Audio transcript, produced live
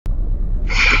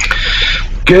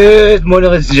Good morning,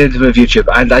 ladies and gentlemen of YouTube,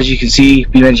 and as you can see,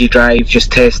 BeamNG Drive,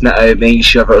 just testing it out, making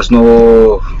sure there's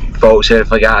no faults or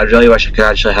anything like that. I really wish I could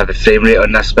actually have a frame rate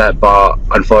on this bit, but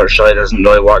unfortunately it doesn't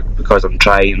really work because I'm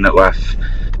trying it with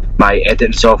my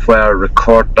editing software,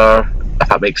 Recorder, if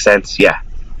that makes sense. Yeah,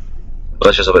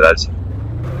 let's just hope it does.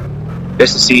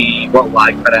 Just to see what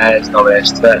lag there is and all the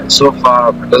rest of it. So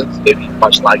far, there doesn't seem to be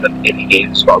much lag on any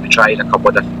games, but I'll be trying a couple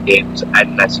of different games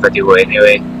in this video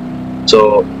anyway,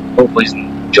 so hopefully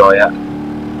enjoy it.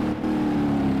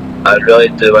 I really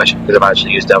do wish I could have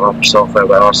actually used other software,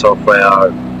 but our software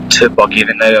too buggy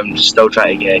even now. I'm just still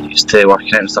trying to get used to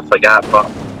working out and stuff like that, but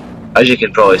as you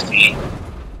can probably see,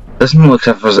 it doesn't look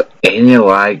as if there's any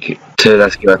lag to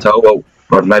this game at all. Well,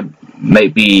 or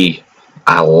might be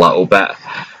a little bit,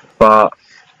 but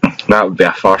that would be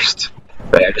a first.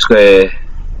 Right, I'm just going to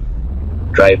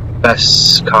drive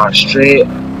this car straight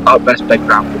up this big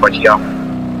ramp over here,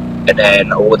 and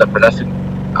then I'll load up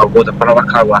another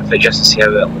car with it just to see how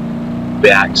it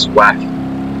reacts with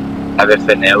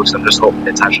everything else. I'm just hoping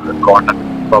it's actually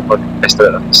recording properly. Missed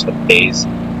out on this for days.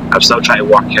 I'm still trying to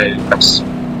work out this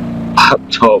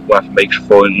laptop with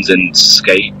microphones and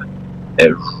Skype.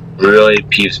 It really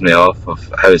peeves me off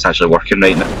of how it's actually working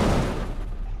right now.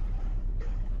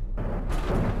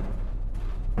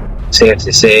 Safe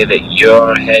to say that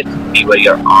your head can be where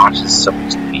your arse is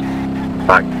supposed to be.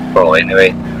 Back well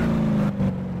anyway.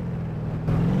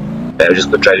 I'll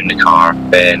just go driving the car,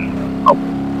 then I'll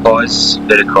pause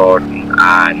the recording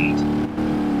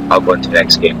and I'll go into the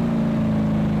next game.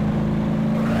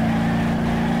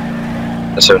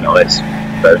 That's how it is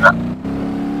about that.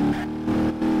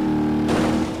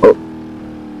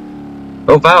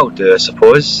 Oh, that'll do, I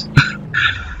suppose.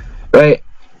 Right,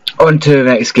 on to the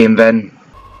next game then.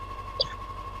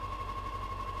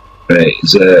 Right,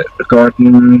 is it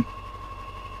recording?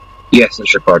 Yes,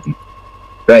 it's recording.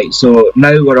 Right, so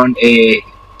now we're on to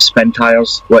Spin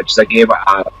Tires, which is a game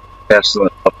I personally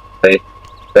love to play.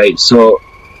 Right, so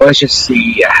let's just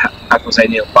see if there's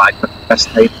any lag this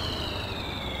time.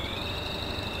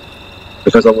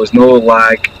 Because there was no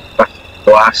lag with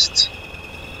the last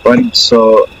one,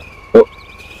 so it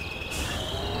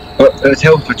would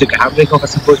help if I took a handbrake off, I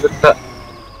suppose, wouldn't it?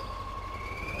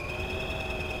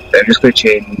 I'm just going to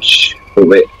change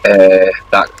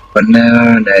that one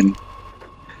there, and then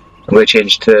I'm going to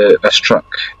change to this truck.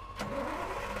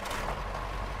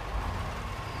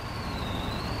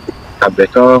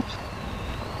 Handbrake off,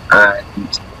 and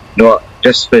you know what,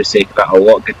 just for the sake of it, I'll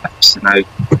lock this now.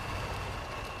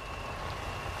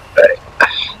 Right,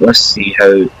 let's see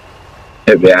how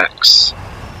it reacts.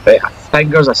 Right, I think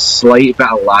there's a slight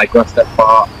bit of lag with it,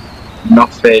 but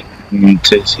nothing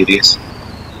too serious.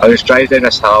 I'll just drive down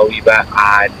this hill a wee bit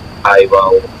and I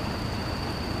will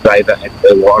drive it into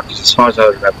the water, because as far as I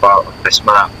remember on this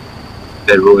map,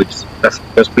 the roads,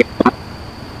 there's been that.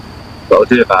 But I'll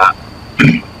do that.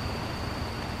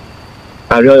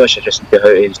 I really wish I just knew how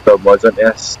to install mods on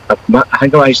this. I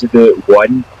think I managed to do it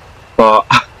one, but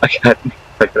I can't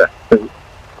figure it out.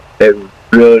 It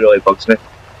really bugs me.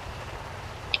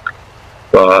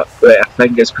 But right, I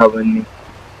think it's coming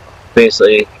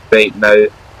basically right now.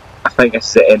 I think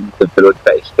it's the end of the road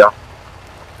bit here.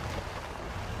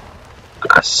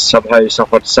 I somehow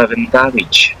suffered 7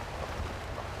 damage.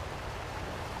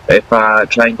 If I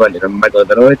try and go into the middle of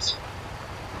the road,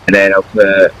 and then I'll put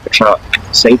the truck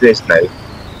sideways now.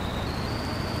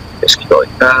 Just keep it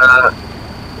like that.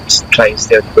 Just try and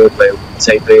stay on the road while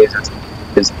sideways, as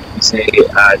easy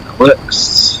as it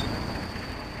looks.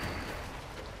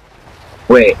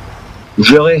 Wait,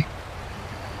 really?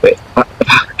 Wait, I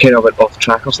kind of went off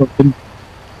track or something.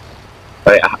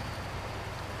 Right,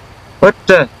 what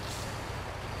the?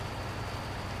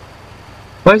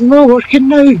 Why is it not working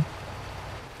now?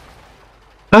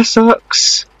 That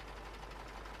sucks.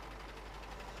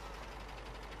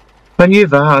 I knew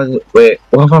that. Wait,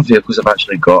 what other vehicles I've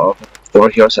actually got over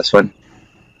here? What's this one?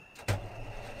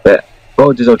 But what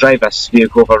I'll do is I'll drive this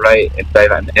vehicle over right and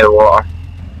drive it into air water.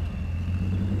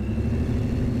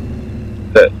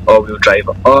 Put all-wheel drive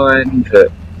on,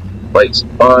 put lights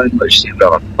on, which seems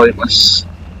rather pointless.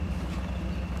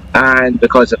 And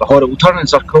because of a horrible turning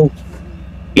circle,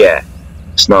 yeah,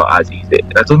 it's not as easy.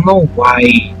 I don't know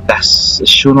why this is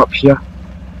shown up here,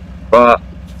 but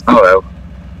oh well.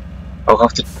 I'll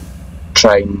have to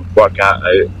try and work that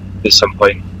out at some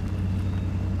point.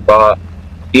 But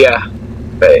yeah,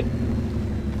 right.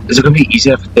 Is it going to be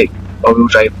easier if I take all-wheel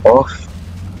drive off?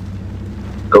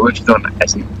 But which one it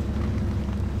isn't.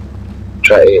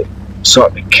 Try to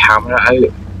sort the camera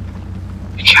out.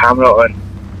 The camera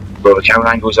the camera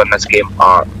angles on this game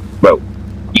are, well,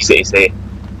 easy to say,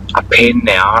 a pain in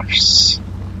the arse.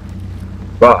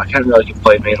 But I can't really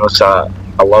complain mainly because I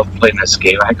love playing this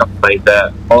game. I think I've played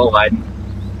it all in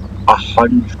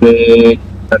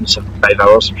 175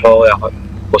 hours, probably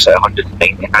close to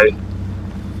 190 now.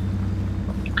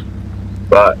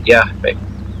 But yeah, right.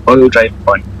 All-wheel drive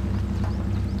fun.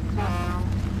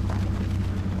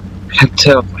 I can't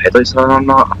tell if my headlights are on or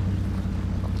not.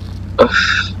 Ugh,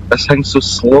 this thing's so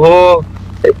slow.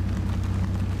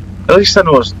 At least I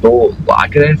know there's no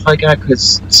lag or anything like that,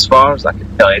 because as far as I can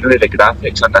tell anyway, the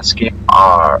graphics on this game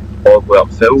are all the way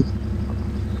up full.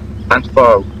 And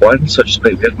for once, which is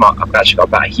quite weird, I've actually got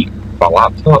a bit of heat on my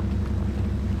laptop.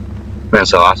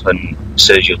 Whereas the last one, as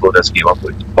soon as you load this game up, it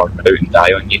would burn out and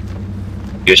die on you.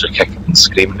 Usually kicking and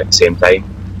screaming at the same time.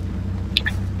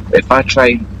 If I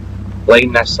try and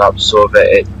line this up so that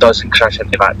it doesn't crash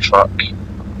into that truck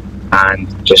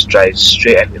and just drives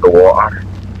straight into the water.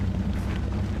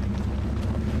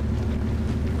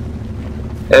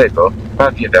 There we go.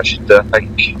 That view there should do, I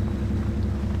think.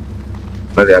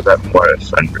 Maybe a bit more at the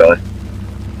front, really.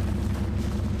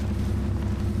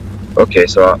 Okay,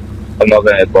 so I'm not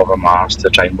going to bother my arse to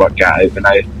try and work it out for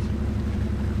now.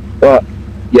 But,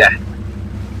 yeah.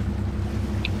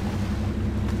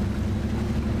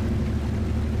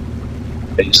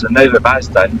 Okay, so now that that's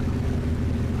done,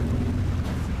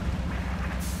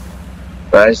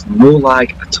 there is no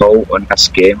lag at all on this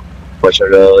game, which I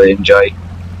really enjoy.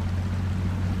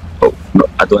 Oh, no,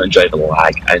 I don't enjoy the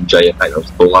lag, I enjoy the fact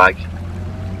there's no lag.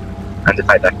 And the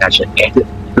fact that I can actually edit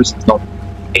because it's not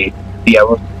 3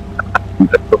 hours.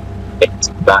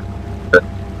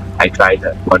 I tried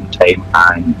it one time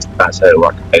and that's how it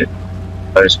worked out.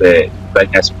 First we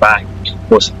bring this back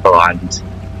close to the land,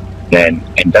 then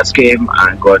in this game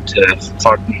and go on to the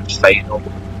third and final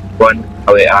one.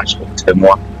 I will actually do two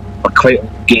more. They're quite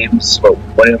old games, but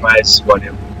one of them is, one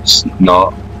of them's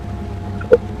not.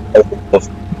 Both of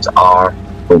them are,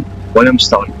 but one of them's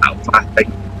still in alpha, I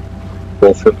think.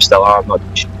 Both of them still are, I'm not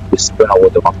sure, just when I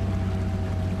load them up.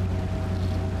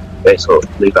 Okay, so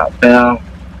leave that there,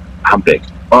 handbrake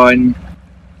on,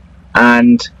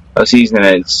 and I'll see you in the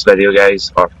next video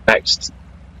guys, or next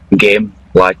game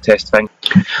lag test thing.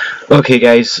 Okay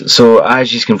guys, so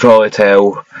as you can probably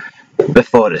tell, the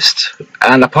forest,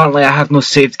 and apparently I have no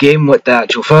saved game. What the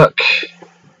actual fuck?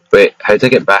 Wait, how do I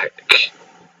get back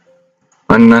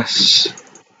on this?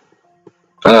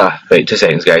 Wait, 2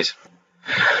 seconds guys.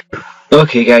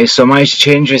 Okay guys, so I managed to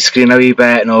change the screen a wee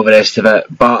bit and all the rest of it,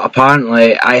 but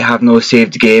apparently I have no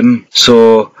saved game,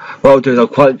 so what I'll do is I'll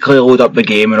quickly load up the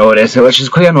game and all the rest of it, which is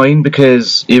quite annoying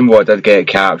because even though I did get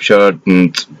captured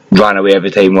and ran away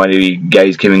every time one of you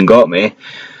guys came and got me,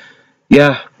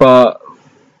 yeah, but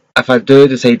if I do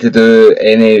decide to do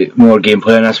any more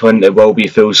gameplay on this one, it will be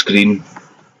full screen,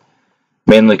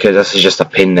 mainly because this is just a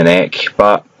pain in the neck,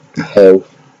 but hell,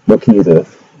 what can you do?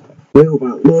 Well,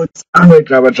 that loads. I'm going to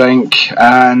grab a drink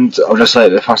and I'll just let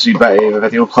the first wee bit of the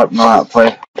video clip not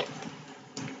play.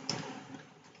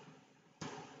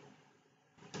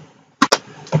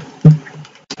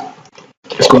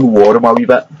 It's going to warm a wee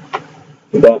bit,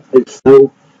 but it's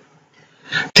still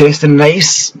tasting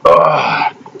nice.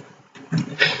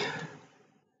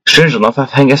 Strange enough, I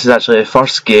think this is actually the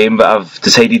first game that I've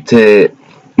decided to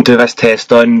do this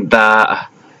test on that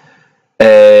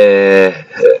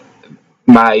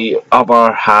my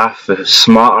other half, the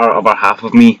smarter other half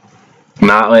of me,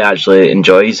 Natalie, actually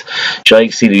enjoys. She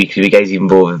likes to see the wee guys even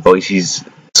though the voices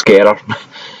scare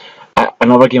her.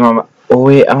 Another game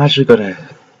I'm actually gonna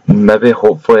maybe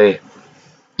hopefully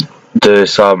do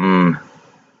some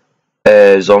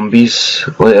zombies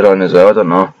later on as well, I don't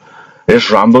know. I'm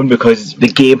just rambling because the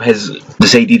game has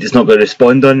decided it's not going to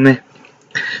respond on me.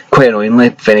 Quite annoyingly,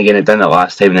 then again it done it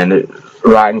last time and then it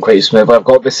ran quite smoothly. I've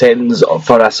got the settings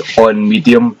for this on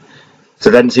medium, so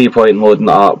I didn't see a point in loading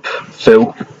it up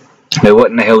full. Now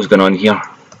what in the hell's going on here?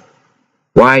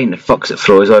 Why in the fuck's it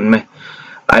froze on me?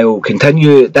 I will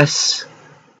continue this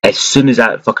as soon as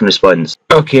that fucking responds.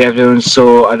 Okay everyone,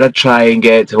 so I did try and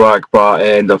get it to work but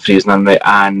it ended up freezing on me,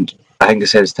 and I think the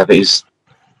sensitivity's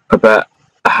a bit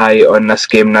high on this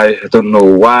game now. I don't know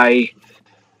why,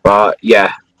 but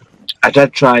yeah, I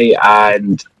did try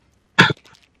and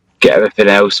get everything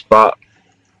else, but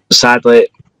sadly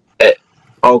it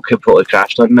all completely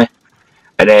crashed on me.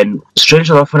 And then, strange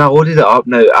enough, when I loaded it up,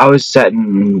 now I was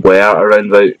sitting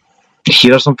around about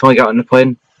here or something like that on the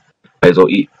plane. I don't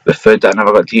eat the food that I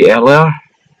never got to eat earlier.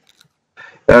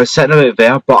 I was sitting about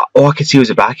there, but all I could see was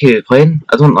the back of the plane.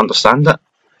 I don't understand it.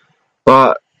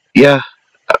 But yeah,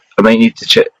 I might need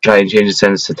to try and change the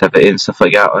sensitivity and stuff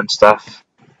like that on stuff.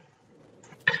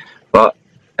 But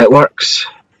it works.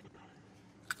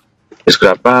 Let's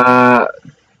grab that.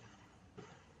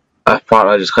 I part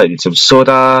I just collected some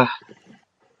soda.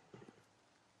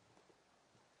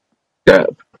 Get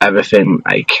everything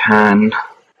I can.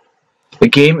 The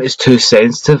game is too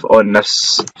sensitive on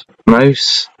this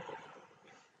mouse.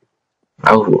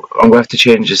 I'm going to have to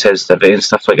change the sensitivity and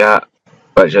stuff like that,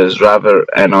 which is rather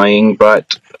annoying,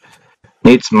 but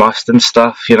needs must and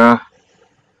stuff, you know.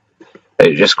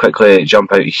 I'll just quickly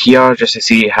jump out here just to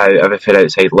see how everything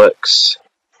outside looks.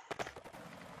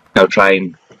 I'll try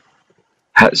and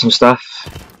hit some stuff.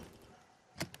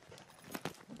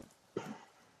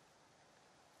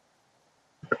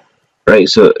 Right,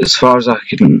 so as far as I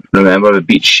can remember, the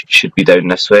beach should be down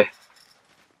this way,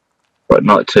 but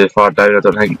not too far down, I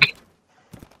don't think.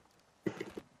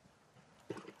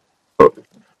 Oh,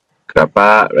 grab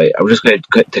that. Right, I'm just going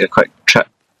to take a quick trip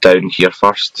down here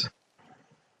first.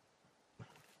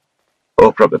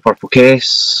 Open up the purple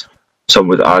case. Some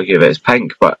would argue that it's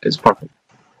pink, but it's purple.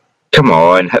 Come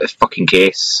on, hit the fucking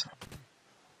case.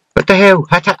 What the hell?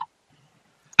 Hit it!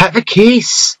 Hit the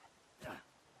case!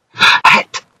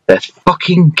 Hit the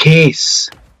fucking case!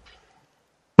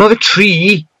 Not the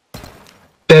tree!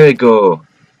 There we go.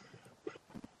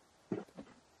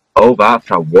 All that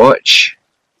for a watch?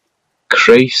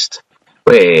 Christ.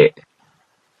 Wait.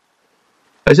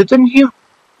 Is it in here?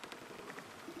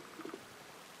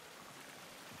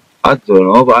 I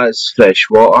don't know, but it's fresh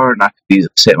water and I could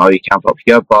set my wee camp up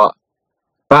here, but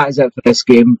that is it for this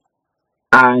game.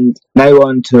 And now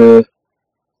on to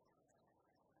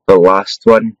the last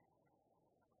one.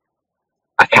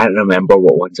 I can't remember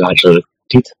what ones I actually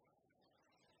repeated.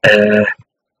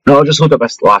 No, I'll just load up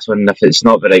this last one. If it's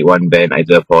not the right one, then I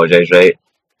do apologise, right?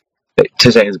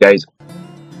 2 seconds, guys.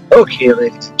 Okay,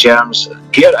 ladies and germs,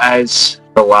 here is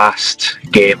the last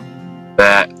game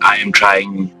that I am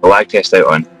trying the lag test out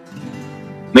on.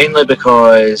 Mainly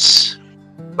because,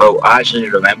 well, I actually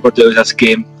remembered it was this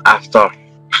game after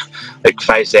like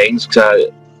 5 seconds,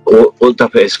 because I looked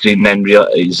up at the screen and then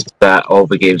realised that all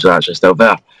the games were actually still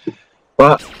there.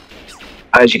 But,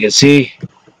 as you can see,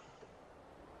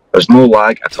 there's no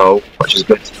lag at all, which is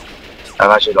good. I've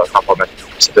actually got a couple of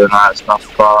minutes to doing that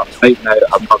stuff, but right now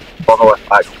I'm not bothered with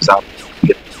that because I'm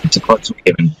into console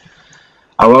gaming.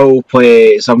 I will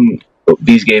play some of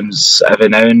these games every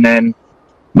now and then.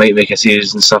 Might make a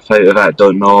series and stuff out of it,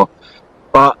 don't know.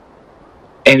 But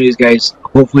anyways, guys,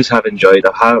 hopefully you have enjoyed.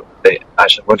 I have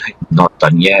actually one thing not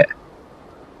done yet.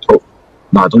 Oh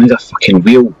no, I don't need a fucking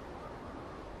wheel.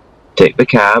 Take the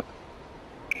cab,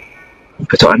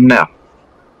 put it on there.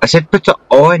 I said put it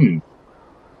on.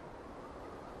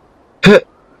 Put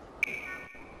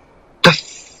the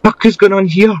fuck is going on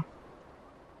here?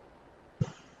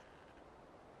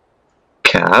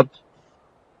 Cab.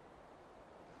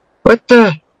 What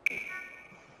the?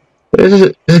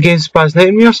 Is this game spazzing out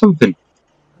on me or something?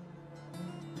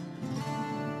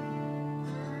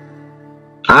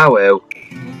 Ah well,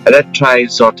 I did try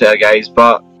and sort it out, guys,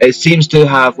 but it seems to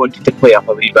have wanted to play up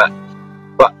a wee bit.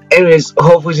 But anyways,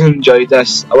 hopefully you enjoyed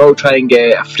this. I will try and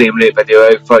get a frame rate video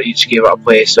out for each game I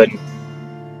play soon.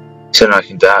 Soon I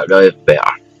can do that really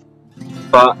better.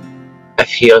 But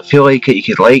if you feel like it, you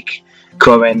could like,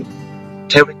 comment,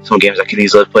 tell me some games I could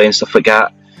easily play and stuff like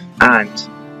that. And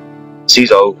see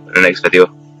you all in the next video.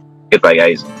 Goodbye,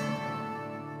 guys.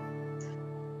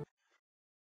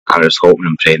 I'm just hoping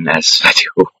and praying this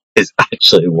video is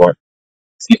actually work.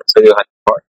 See if this video had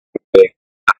work.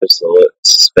 Absolute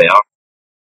spare.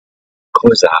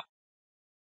 Close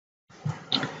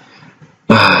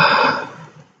that.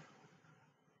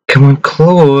 Come on,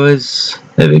 close.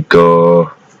 There we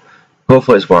go.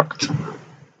 Hopefully it's worked.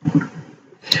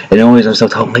 And always I'm still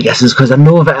talking like this is because I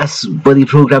know that this bloody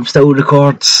program still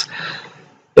records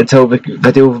until the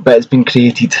video bit's been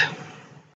created.